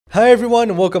Hi everyone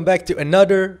and welcome back to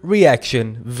another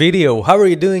reaction video. How are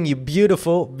you doing, you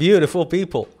beautiful, beautiful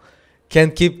people?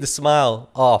 Can't keep the smile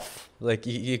off.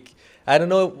 I don't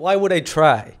know, why would I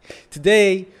try?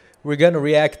 Today we're gonna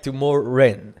react to more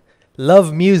Ren.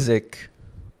 Love Music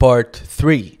Part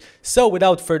 3. So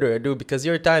without further ado, because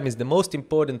your time is the most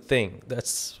important thing,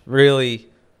 that's really,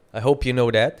 I hope you know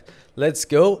that. Let's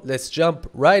go, let's jump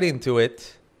right into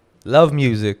it. Love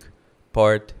Music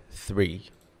Part 3.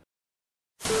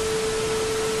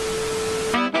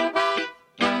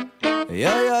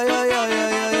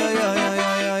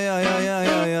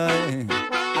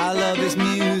 I love this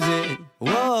music.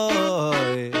 Whoa,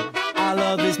 I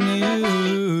love this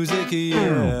music.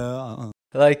 Yeah.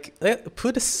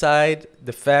 Put aside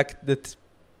the fact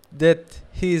that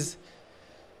he's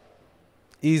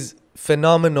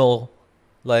phenomenal,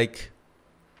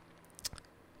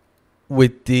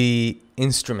 with the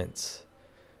instruments,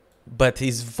 but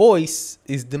his voice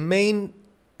is the main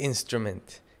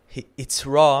instrument. It's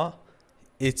raw,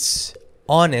 it's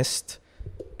honest,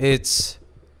 it's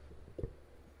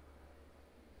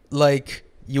like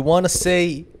you want to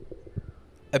say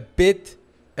a bit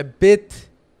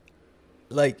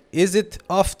like, is it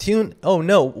off tune? Oh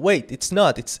no, wait, it's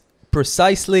not. It's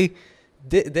precisely,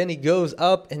 then he goes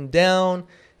up and down.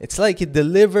 It's like it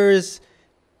delivers,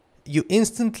 you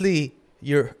instantly,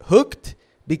 you're hooked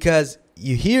because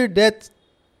you hear that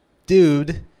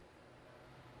dude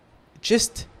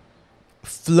just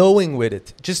flowing with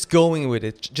it, just going with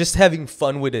it, just having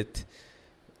fun with it.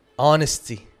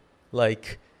 Honesty,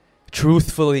 like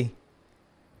truthfully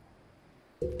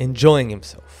enjoying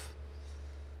himself.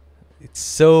 It's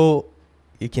so,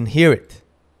 you can hear it.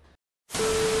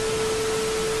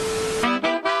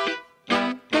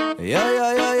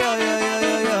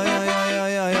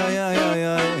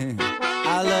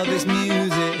 I love this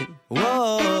music.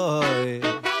 Whoa,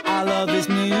 I love this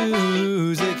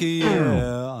music.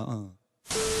 Yeah.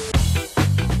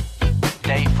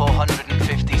 Day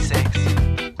 456.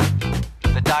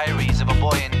 The diaries of a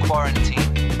boy in quarantine.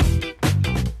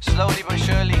 Slowly but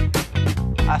surely,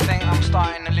 I think I'm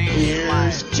starting to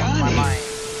lose my mind.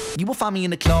 You will find me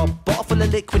in the club, bottle full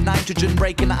of liquid nitrogen,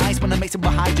 breaking the ice when I mix it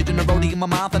with hydrogen. A rollie in my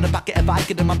mouth and a bucket of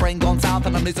Vicodin, and my brain gone south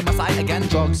and I'm losing my sight again.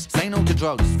 Drugs, say no to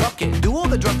drugs, fuck it. Do all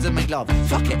the drugs and make love,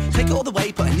 fuck it. Take it all the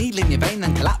way, put a needle in your vein,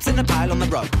 then collapse in a pile on the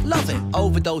rug. Love it.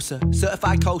 Overdoser,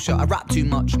 certified kosher. I rap too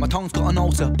much, my tongue's got an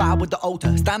ulcer. Bow with the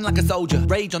altar, stand like a soldier.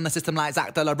 Rage on the system like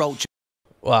Zach De La Rocha.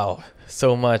 Wow,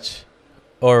 so much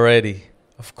already.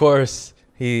 Of course,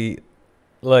 he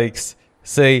likes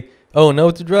say, oh,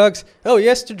 no to drugs? Oh,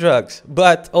 yes to drugs.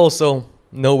 But also,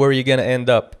 know where you're gonna end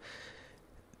up.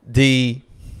 A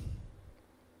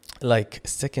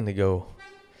second ago,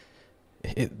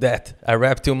 that I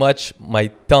rap too much, my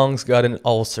tongue's got an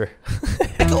ulcer.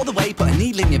 Take all the way, put a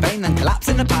needle in your vein, then collapse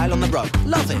in a pile on the rug.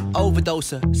 Love it.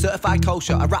 Overdoser, certified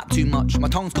kosher. I rap too much, my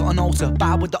tongue's got an ulcer.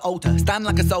 Bow with the altar, stand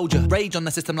like a soldier. Rage on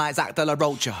the system like Zach De La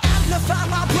Rocha. Amplify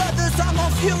my brothers, I'm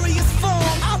on furious form.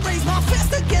 I raise my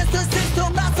fist against the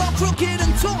system that's all crooked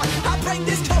and torn. I bring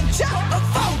this culture of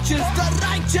vultures, the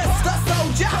righteous, the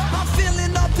soldier. I'm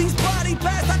filling up these body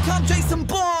bags like I'm Jason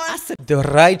Bourne. The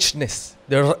righteousness,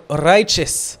 the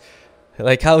righteous,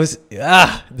 like how is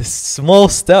the small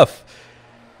stuff.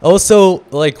 Also,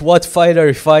 like, what fight are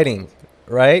you fighting,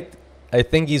 right? I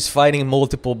think he's fighting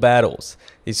multiple battles.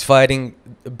 He's fighting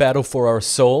a battle for our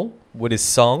soul with his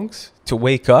songs, to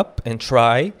wake up and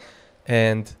try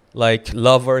and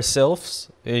love ourselves.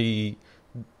 He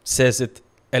says it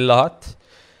a lot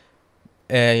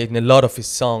in a lot of his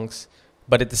songs,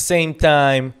 but at the same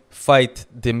time fight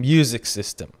the music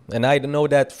system. And I don't know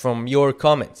that from your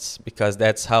comments, because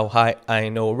that's how I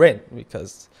know Ren,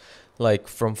 because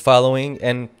from following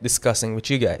and discussing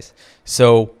with you guys.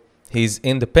 So he's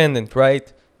independent,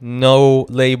 right? No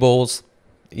labels.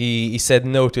 He said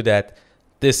no to that.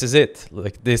 This is it.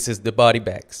 This is the body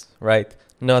bags, right?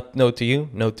 Not no to you,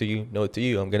 no to you, no to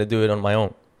you. I'm gonna do it on my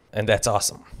own, and that's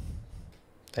awesome.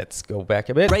 Let's go back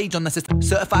a bit. Rage on the system,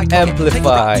 certified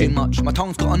Amplify. Take too much, my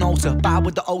tongue's got an ulcer. Bow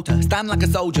with the altar, stand like a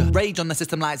soldier. Rage on the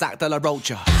system like Zach De La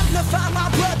Rocha. Amplify my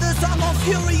brothers, I'm on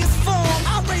furious form.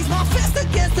 I raise my fist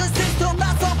against the system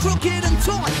that's all crooked and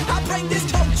torn. I bring this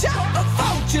culture of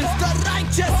vultures, the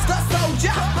righteous, the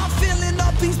soldier. I'm filling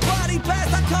up these body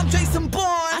bags like I'm Jason Bourne.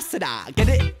 I said I get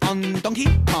it on Donkey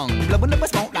Kong. Blowing up my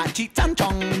smoke like Cheech and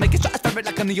Chong. Make it stratospheric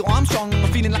like a Neil Armstrong.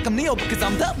 I'm feeling like I'm Neo because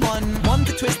I'm the one. One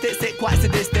to twist it, sit quite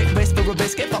sadistic. Wrist for a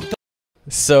biscuit, fucked up.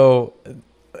 So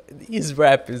his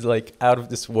rap is out of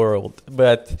this world.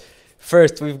 But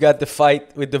first we've got the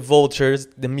fight with the vultures,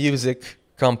 the music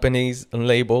companies and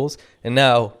labels, and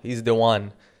now he's the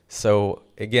one. So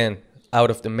again, out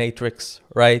of the matrix,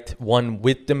 right? One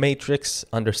with the matrix,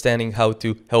 understanding how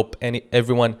to help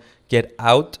everyone get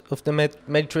out of the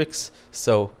matrix.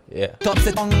 So yeah.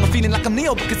 Upset on, I'm feeling like I'm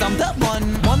Neo because I'm that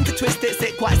one to twist it,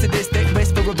 sit quite sadistic,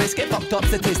 risk for a biscuit, fucked up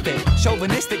statistic,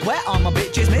 chauvinistic, where are my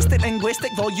bitches, mystic,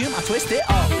 linguistic, volume, I twist it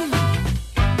up.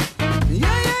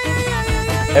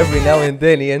 Every now and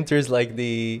then he enters like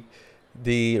the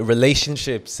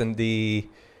relationships and the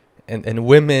and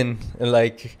women, and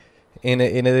like in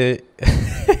a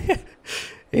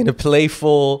in a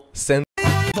playful sense.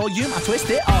 Volume, I twist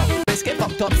it up. Biscuit,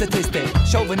 fucked up statistic,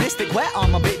 chauvinistic, where are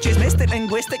my bitches, mystic,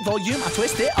 linguistic, volume, I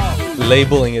twist it up.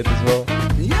 Labeling it as well.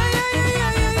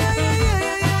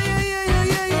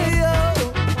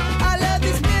 I love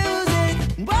this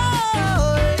music, boy.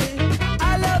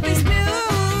 I love this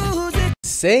music.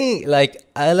 Saying like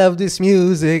I love this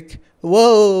music,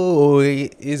 whoa,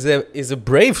 is a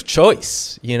brave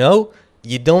choice, you know?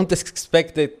 You don't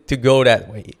expect it to go that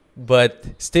way, but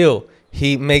still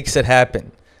he makes it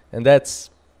happen, and that's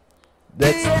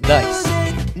nice.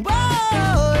 Boy,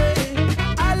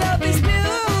 I love this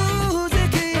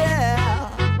music, yeah.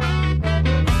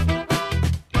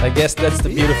 I guess that's the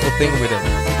beautiful thing with him.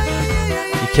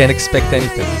 You can't expect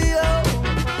anything.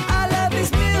 I love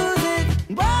this music,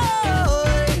 boy.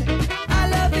 I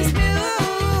love this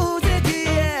music,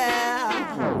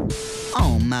 yeah.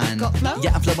 Oh man, Got flow?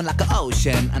 yeah, I'm flowing like an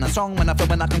ocean, and I'm strong when I'm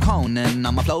flowing like I'm Conan.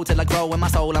 I'm a flow till I grow in my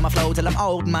soul, I'm a flow till I'm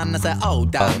old, man. I said, oh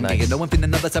damn, nice. you know I'm feeling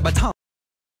another serotonin.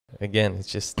 Again, it's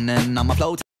just And then I'm a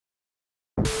flow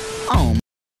oh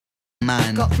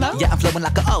man, Got flow? yeah, I'm flowing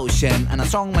like an ocean, and I'm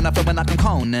strong when I'm flowing like I'm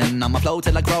Conan. I'm a flow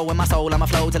till I grow in my soul, I'm a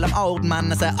flow till I'm old,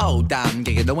 man. I said, oh damn,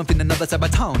 yeah, you know I'm feeling another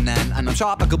serotonin, and I'm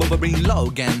sharp like a Wolverine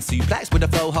Logan, suplex with a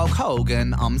flow Hulk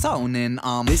Hogan. I'm zoning,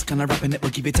 this kind of rapping it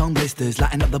will keep your tongue blisters,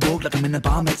 lighting up the board like I'm in a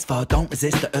bar mitzvah. Don't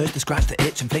resist the urge to scratch the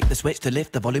itch and flick the switch to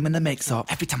lift the volume in the mix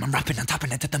up. Every time I'm rapping, I'm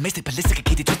tapping into the mystic, ballistic, I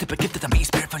keep it twisted, but gifted. I'm eating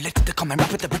spirit for lifted to come and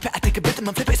rap it, the rip it. I take a rhythm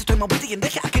and flip it, so turn my witty and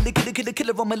lick it. I kill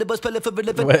it on my liver, spell it for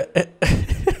relevant.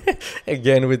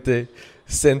 again with the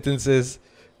sentences.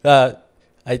 I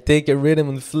take a rhythm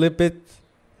and flip it,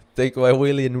 take my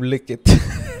willy and lick it.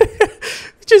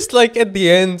 Just like at the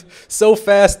end, so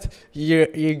fast,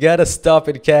 you gotta stop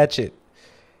and catch it.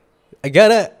 I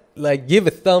gotta like give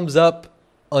a thumbs up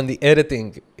on the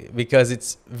editing because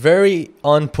it's very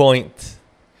on point,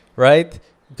 right?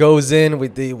 Goes in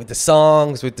with the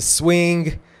songs, with the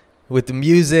swing, with the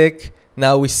music.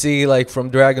 Now we see like from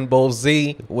Dragon Ball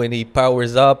Z when he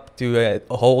powers up to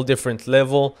a whole different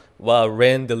level, while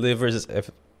Ren delivers a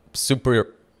super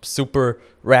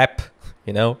rap,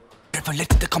 you know. For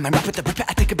lifted to come and rap it, the rip it.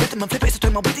 I take a rhythm and flip it, so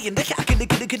turn my witty and lick it. I kill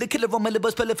it on my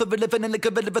liver, spell it for relevant and lick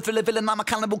a bit for living. I'm a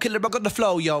cannibal killer, I got the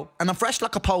flow, yo, and I'm fresh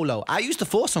like a polo. I used to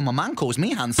force on my man calls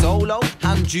me Han Solo,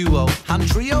 Han Duo, Han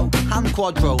Trio, Han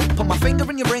Quadro. Put my finger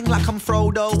in your ring like I'm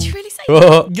Frodo. Did you really say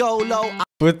Whoa. YOLO.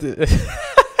 Put the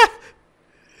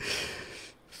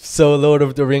so Lord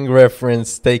of the Ring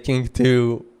reference taking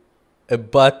to a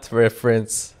butt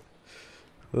reference.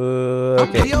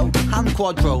 Okay. Yo, Han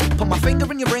Quadro. Put my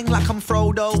finger in your ring like I'm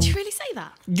Frodo. Did you really say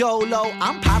that? YOLO,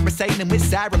 I'm parasailing with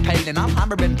Sarah Palin. I'm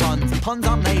hammering puns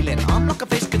I'm nailing. I'm like a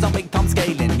fish cause I'm big thumb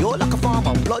scaling. You're like a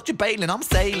farmer, blood you're bailing, I'm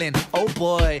sailing. Oh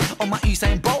boy, on my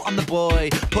Usain Bolt, I'm the boy.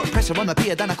 Put pressure on the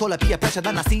pier, then I call a peer pressure,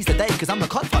 then I seize the day cause I'm the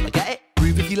godfather, get it?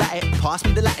 Groove if you let it, pass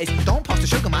me the lattice. Don't pass the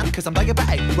sugar man cause I'm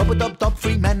diabetic. Rubber dub,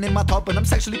 3 men in my top and I'm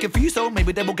sexually confused, so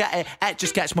maybe they will get it.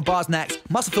 Just catch my bars next.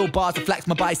 Muscle filled bars to flex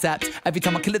my biceps. Every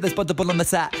time I kill it, there's buddable on the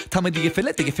set. Tell me, do you feel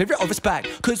it? Do you fear it or respect?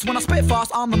 Cause when I spit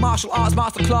fast, I'm the martial arts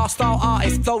masterclass style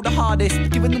artist. Flow the hardest.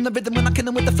 Giving them the rhythm when I kill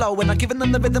them with the flow. When I giving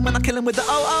them the rhythm when I kill them with the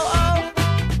oh.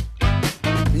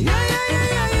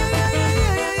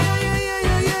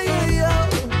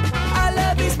 I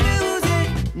love this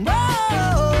music, boy.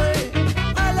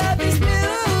 I love this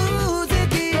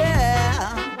music,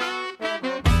 yeah.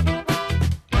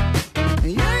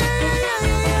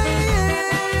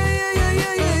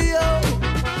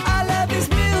 I love this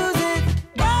music,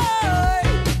 boy.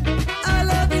 I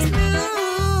love this music.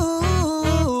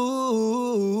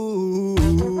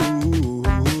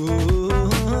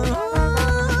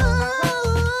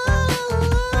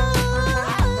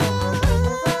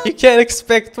 You can't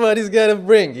expect what he's gonna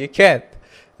bring. You can't.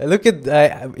 Look at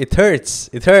it hurts.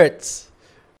 It hurts.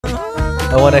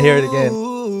 I want to hear it again.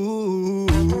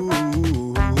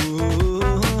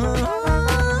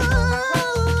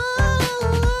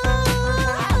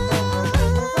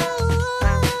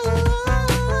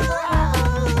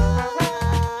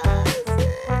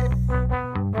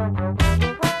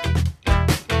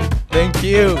 Thank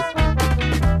you.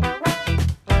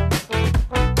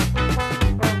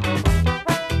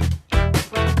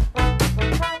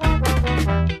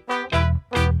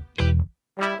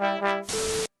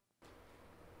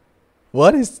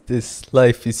 What is this?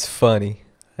 Life is funny.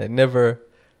 I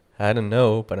don't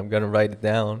know, but I'm gonna write it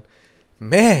down.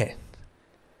 Man,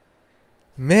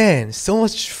 so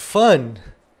much fun.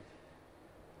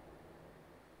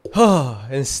 Oh,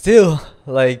 and still,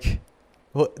 like,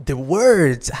 what, the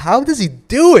words. How does he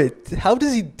do it? How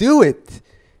does he do it?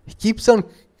 He keeps on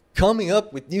coming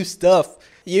up with new stuff.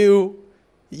 You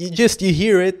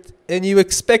hear it and you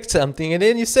expect something, and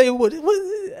then you say, "What?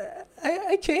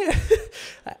 I can't.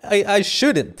 I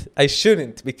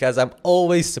shouldn't because I'm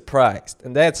always surprised."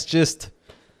 And that's just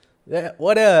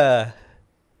what a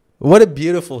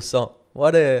beautiful song.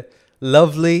 What a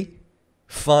lovely,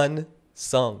 fun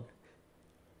song.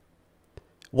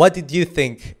 What did you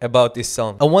think about this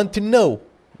song? I want to know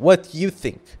what you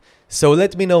think. So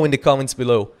let me know in the comments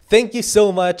below. Thank you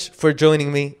so much for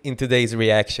joining me in today's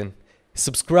reaction.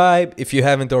 Subscribe if you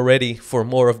haven't already for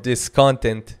more of this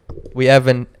content. We have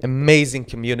an amazing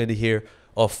community here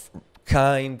of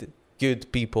kind, good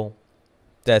people.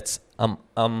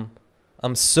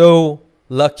 I'm so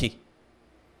lucky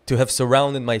to have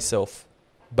surrounded myself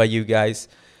by you guys.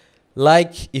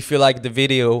 Like if you like the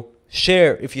video,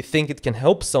 share if you think it can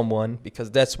help someone,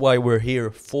 because that's why we're here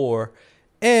for.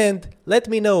 And let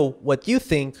me know what you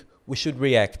think we should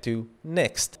react to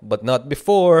next, but not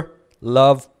before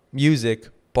Love Music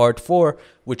Part 4,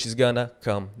 which is gonna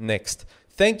come next.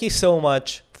 Thank you so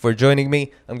much for joining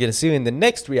me. I'm gonna see you in the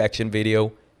next reaction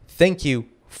video. Thank you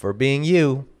for being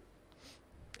you,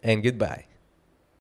 and goodbye.